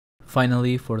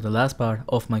Finally, for the last part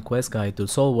of my quest guide to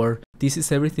Soul War, this is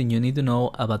everything you need to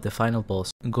know about the final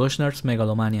boss, Goshnar's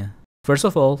Megalomania. First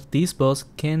of all, this boss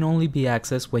can only be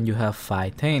accessed when you have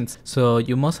 5 taints, so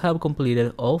you must have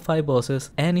completed all 5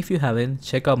 bosses, and if you haven't,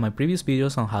 check out my previous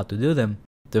videos on how to do them.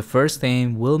 The first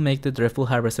taint will make the Dreadful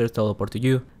Harvester teleport to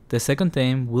you. The second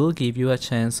taint will give you a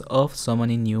chance of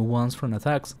summoning new ones from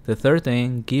attacks. The third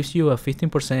taint gives you a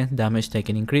 15% damage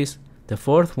taken increase. The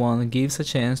fourth one gives a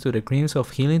chance to the creams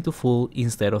of healing to full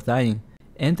instead of dying.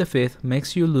 And the fifth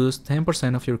makes you lose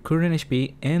 10% of your current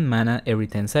HP and mana every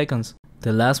 10 seconds.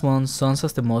 The last one sounds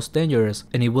as the most dangerous,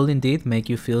 and it will indeed make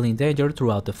you feel in danger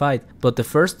throughout the fight, but the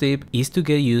first tip is to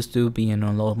get used to being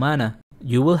on low mana.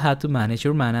 You will have to manage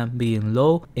your mana being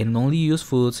low and only use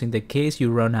foods in the case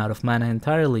you run out of mana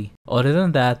entirely. Other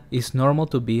than that, it's normal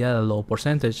to be at a low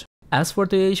percentage. As for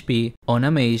the HP, on a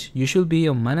mage, you should be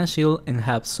on mana shield and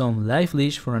have some life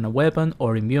leech from a weapon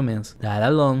or imbuements. That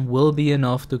alone will be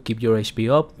enough to keep your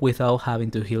HP up without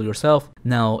having to heal yourself.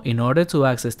 Now, in order to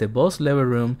access the boss level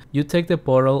room, you take the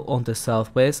portal on the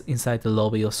southwest inside the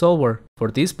lobby of Soul War.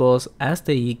 For this boss, as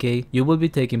the EK, you will be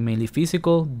taking mainly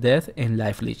physical, death and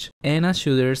life leech, and as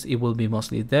shooters it will be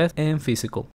mostly death and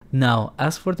physical. Now,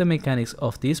 as for the mechanics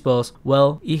of this boss,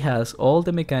 well, it has all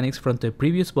the mechanics from the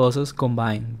previous bosses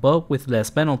combined, but with less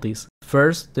penalties.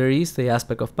 First, there is the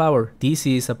aspect of power. This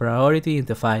is a priority in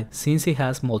the fight, since it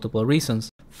has multiple reasons.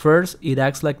 First, it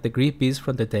acts like the grid piece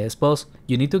from the TS boss.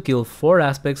 You need to kill 4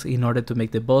 aspects in order to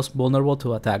make the boss vulnerable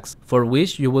to attacks, for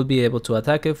which you will be able to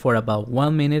attack it for about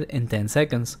 1 minute and 10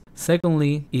 seconds.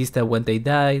 Secondly, is that when they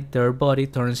die, their body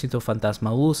turns into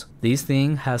Phantasmal Ooze. This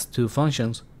thing has 2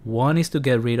 functions. One is to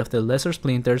get rid of the lesser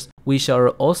splinters, which are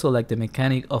also like the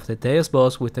mechanic of the TS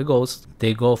boss with the ghosts.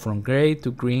 They go from grey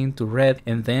to green to red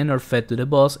and then are fed to the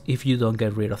boss if you don't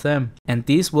get rid of them. And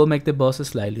this will make the boss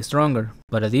slightly stronger.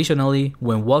 But additionally,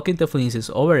 when walking the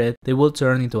flinches over it, they will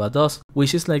turn into a dust,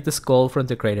 which is like the skull from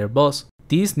the crater boss.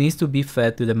 This needs to be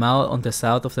fed to the mouth on the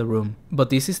south of the room, but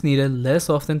this is needed less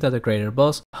often than the crater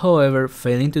boss. However,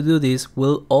 failing to do this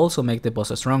will also make the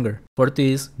boss stronger. For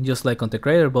this, just like on the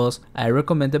crater boss, I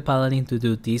recommend the paladin to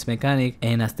do this mechanic,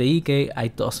 and as the EK, I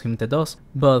toss him the dust.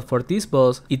 But for this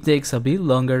boss, it takes a bit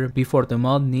longer before the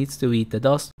mod needs to eat the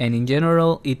dust, and in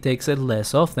general, it takes it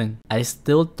less often. I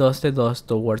still toss the dust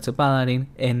towards the paladin,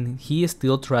 and he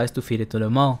still tries to feed it to the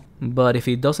mod. But if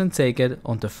it doesn't take it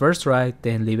on the first try,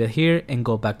 then leave it here and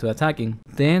go back to attacking.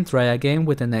 Then try again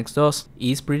with the next dust.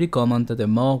 It's pretty common that the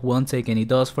Maw won't take any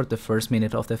dust for the first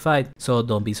minute of the fight, so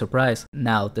don't be surprised.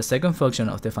 Now, the second function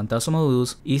of the Phantasmal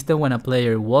Ooze is that when a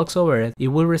player walks over it, it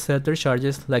will reset their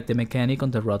charges like the mechanic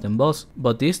on the Rotten boss.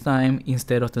 But this time,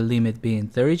 instead of the limit being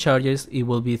 30 charges, it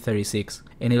will be 36.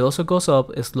 And it also goes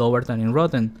up slower than in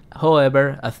Rotten.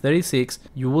 However, at 36,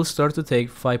 you will start to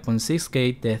take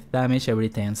 5.6k death damage every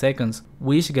 10 seconds,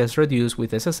 which gets reduced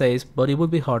with SSAs, but it will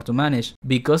be hard to manage.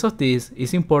 Because of this,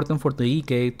 it's important for the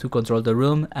EK to control the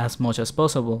room as much as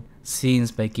possible,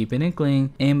 since by keeping it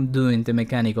clean and doing the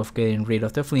mechanic of getting rid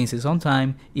of the flinches on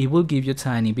time, it will give you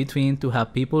time in between to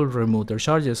have people remove their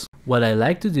charges. What I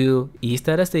like to do is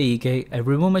that as the EK, I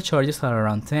remove my charges at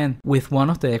around 10 with one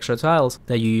of the extra tiles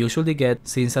that you usually get,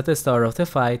 since at the start of the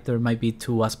fight there might be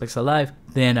 2 aspects alive.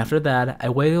 Then after that, I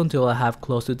wait until I have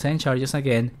close to 10 charges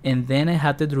again, and then I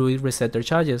have the druid reset their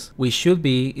charges, which should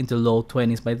be in the low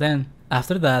 20s by then.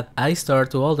 After that, I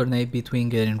start to alternate between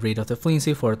getting rid of the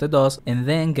flimsy for the dust and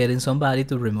then getting somebody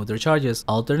to remove their charges.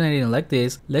 Alternating like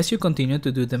this lets you continue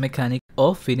to do the mechanic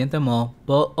of feeding them all,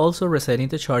 but also resetting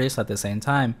the charges at the same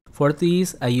time. For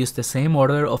this, I use the same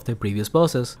order of the previous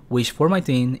bosses, which for my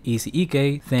team is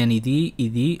EK, then ED,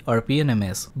 ED, RP and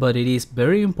MS. But it is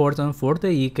very important for the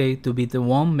EK to be the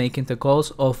one making the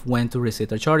calls of when to reset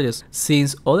the charges,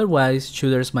 since otherwise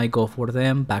shooters might go for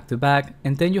them back to back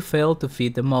and then you fail to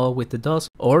feed them all with the dust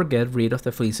or get rid of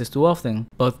the flinches too often.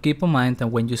 But keep in mind that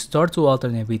when you start to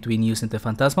alternate between using the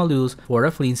Phantasmal Ooze for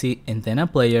a flincy and then a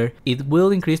player, it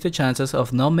will increase the chances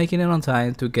of not making it on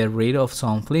time to get rid of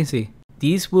some flincy.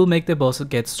 This will make the boss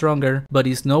get stronger, but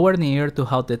is nowhere near to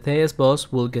how the TS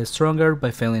boss will get stronger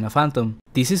by failing a phantom.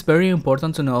 This is very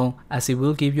important to know, as it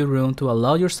will give you room to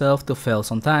allow yourself to fail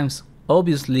sometimes.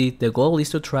 Obviously, the goal is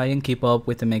to try and keep up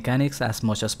with the mechanics as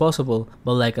much as possible,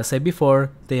 but like I said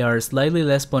before, they are slightly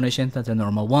less punishing than the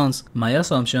normal ones. My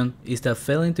assumption is that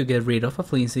failing to get rid of a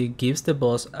flimsy gives the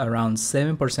boss around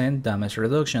 7% damage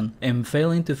reduction, and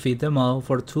failing to feed them all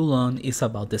for too long is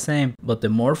about the same, but the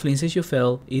more flimsies you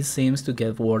fail, it seems to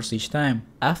get worse each time.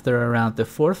 After around the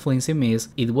 4th flimsy miss,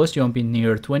 it was jumping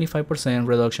near 25%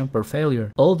 reduction per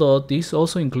failure, although this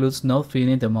also includes not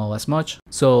feeding them all as much.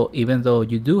 So even though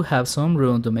you do have some some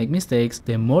room to make mistakes,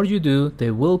 the more you do,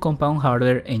 they will compound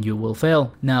harder and you will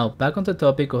fail. Now, back on the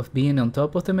topic of being on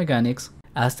top of the mechanics,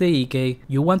 as the EK,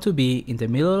 you want to be in the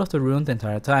middle of the room the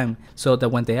entire time, so that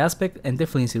when the aspect and the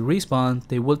flimsy respawn,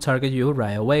 they will target you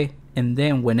right away. And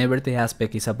then whenever the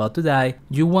aspect is about to die,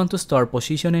 you want to start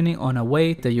positioning it on a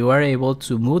way that you are able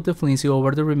to move the flimsy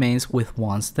over the remains with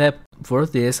one step. For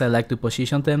this, I like to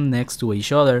position them next to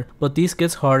each other, but this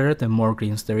gets harder the more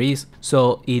greens there is,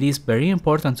 so it is very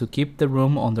important to keep the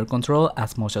room under control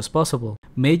as much as possible.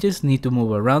 Mages need to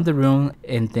move around the room,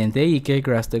 and then the EK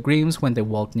grabs the greens when they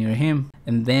walk near him,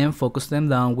 and then focus them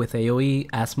down with AoE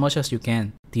as much as you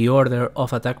can. The order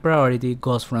of attack priority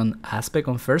goes from aspect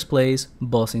on first place,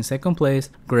 boss in second place,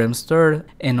 Grims third,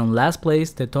 and on last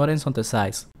place the totems on the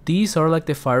sides. These are like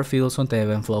the fire fields on the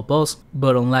event flow boss,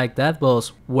 but unlike that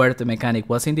boss where the mechanic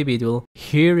was individual,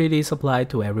 here it is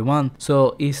applied to everyone,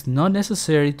 so it's not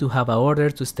necessary to have an order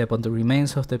to step on the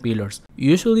remains of the pillars.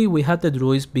 Usually we have the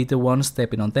druids be the one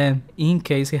stepping on them, in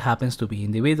case it happens to be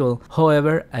individual.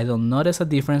 However, I don't notice a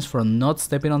difference from not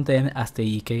stepping on them as the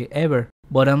EK ever,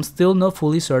 but I'm still not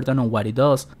fully certain on what it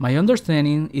does. My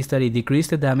understanding is that it decreases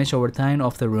the damage over time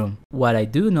of the room. What I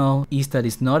do know is that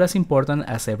it's not as important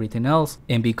as everything else,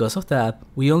 and because of that,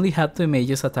 we only have the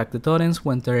mages attack the totems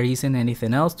when there isn't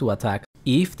anything else to attack.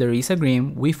 If there is a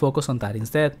Grim, we focus on that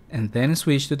instead, and then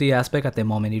switch to the aspect at the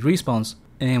moment it respawns.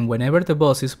 And whenever the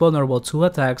boss is vulnerable to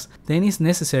attacks, then it's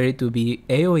necessary to be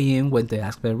AoEing when the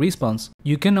aspect respawns.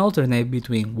 You can alternate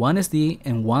between 1 SD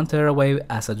and 1 Terawave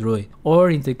as a druid,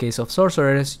 or in the case of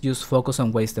sorcerers, just focus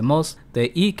on waste the most.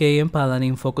 The EK and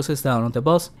paladin focuses down on the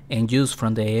boss, and just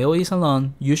from the AoEs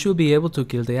alone, you should be able to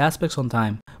kill the aspects on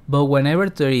time. But whenever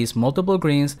there is multiple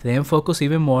greens, then focus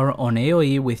even more on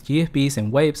AoE with GFPs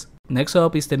and waves. Next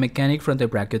up is the mechanic from the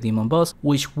Brachio boss,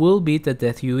 which will be the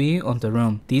death UE on the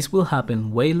room. This will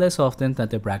happen way less often than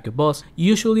the Brachio boss,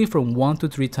 usually from 1 to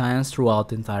 3 times throughout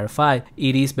the entire fight.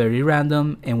 It is very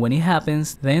random, and when it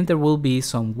happens, then there will be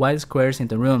some white squares in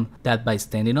the room, that by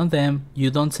standing on them,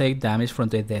 you don't take damage from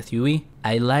the death UE.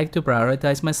 I like to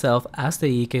prioritize myself as the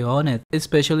EK on it,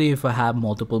 especially if I have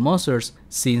multiple monsters,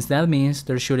 since that means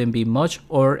there shouldn't be much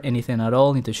or anything at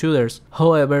all in the shooters.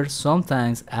 However,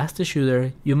 sometimes as the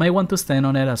shooter, you might want to stand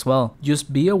on it as well.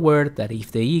 Just be aware that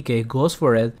if the EK goes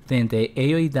for it, then the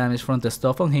AoE damage from the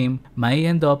stuff on him might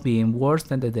end up being worse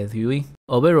than the death UE.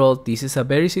 Overall, this is a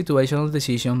very situational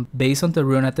decision based on the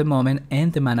rune at the moment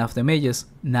and the mana of the mages.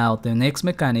 Now, the next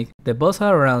mechanic, the boss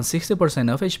at around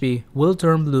 60% of HP will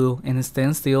turn blue and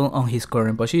stand still on his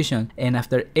current position, and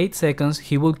after 8 seconds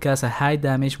he will cast a high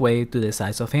damage wave to the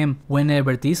sides of him.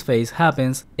 Whenever this phase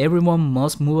happens, everyone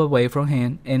must move away from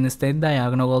him and stand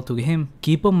diagonal to him.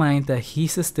 Keep in mind that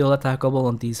he's still attackable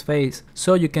on this phase,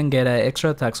 so you can get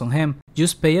extra attacks on him.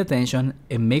 Just pay attention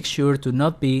and make sure to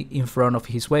not be in front of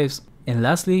his waves. And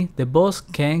lastly, the boss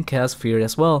can cast Fear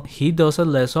as well. He does it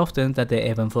less often than the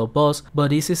Evenflow boss, but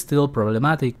this is still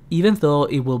problematic. Even though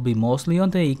it will be mostly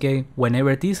on the EK,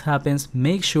 whenever this happens,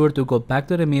 make sure to go back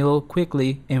to the middle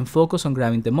quickly and focus on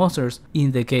grabbing the monsters.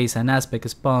 In the case an aspect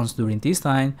spawns during this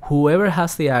time, whoever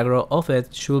has the aggro of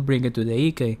it should bring it to the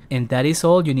EK, and that is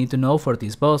all you need to know for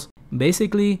this boss.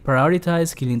 Basically,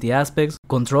 prioritize killing the aspects,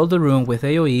 control the room with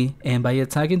AoE, and by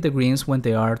attacking the greens when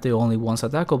they are the only ones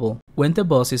attackable. When the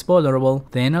boss is vulnerable,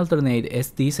 then alternate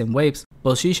SDs and waves.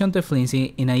 Position the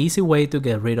flimsy in an easy way to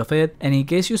get rid of it, and in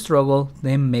case you struggle,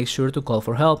 then make sure to call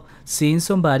for help, since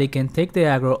somebody can take the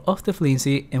aggro of the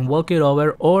flimsy and walk it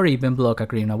over or even block a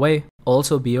green away.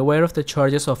 Also be aware of the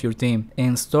charges of your team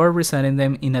and start resetting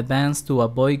them in advance to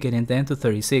avoid getting them to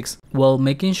 36, while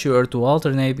making sure to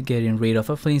alternate getting rid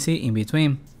of a flimsy in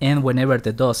between. And whenever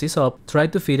the dust is up, try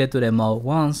to feed it to them all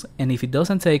once, and if it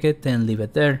doesn't take it, then leave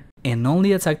it there. And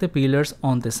only attack the pillars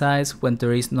on the sides when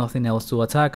there is nothing else to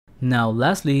attack. Now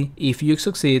lastly, if you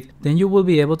succeed, then you will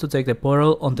be able to take the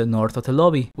portal on the north of the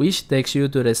lobby, which takes you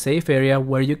to the safe area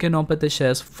where you can open the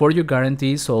chest for your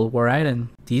guaranteed soul war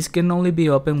item. This can only be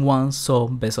opened once, so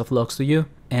best of luck to you.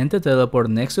 And the teleport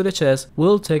next to the chest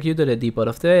will take you to the depot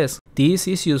of the S. This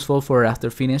is useful for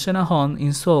after finishing a hunt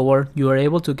in Soul War, you are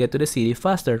able to get to the city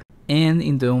faster. And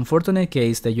in the unfortunate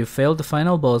case that you fail the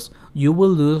final boss, you will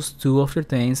lose 2 of your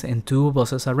Taints and 2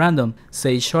 bosses at random.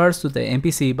 Say shards to the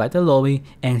NPC by the lobby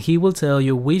and he will tell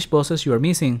you which bosses you are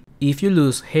missing. If you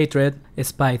lose Hatred,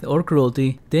 Spite or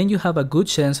Cruelty, then you have a good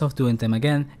chance of doing them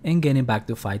again and getting back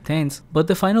to 5 Taints. But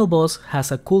the final boss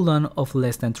has a cooldown of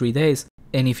less than 3 days.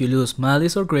 And if you lose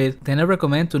Malice or Greed, then I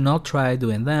recommend to not try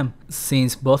doing them,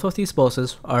 since both of these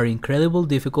bosses are incredibly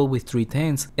difficult with 3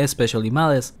 Taints, especially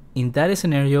Malice. In that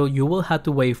scenario, you will have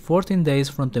to wait 14 days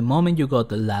from the moment you got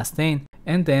the last Taint,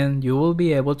 and then you will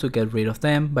be able to get rid of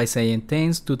them by saying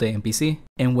Taints to the NPC.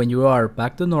 And when you are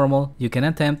back to normal, you can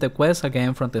attempt the quest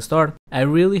again from the start. I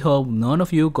really hope none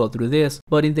of you go through this,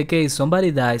 but in the case somebody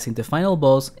dies in the final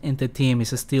boss and the team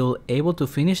is still able to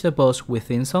finish the boss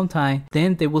within some time,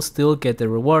 then they will still get the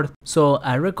reward. So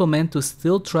I recommend to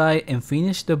still try and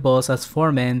finish the boss as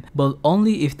 4 men, but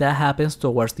only if that happens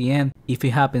towards the end. If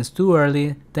it happens too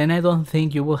early, then I don't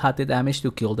think you will have the damage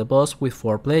to kill the boss with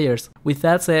 4 players. With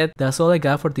that said, that's all I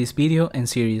got for this video and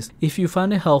series. If you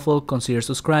found it helpful, consider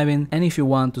subscribing, and if you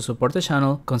want to support the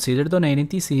channel, consider donating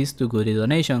TCs to Goody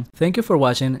Donation. Thank you for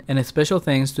watching, and a special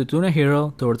thanks to Tuna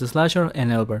Hero, Tortoise Slasher,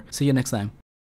 and Elber. See you next time.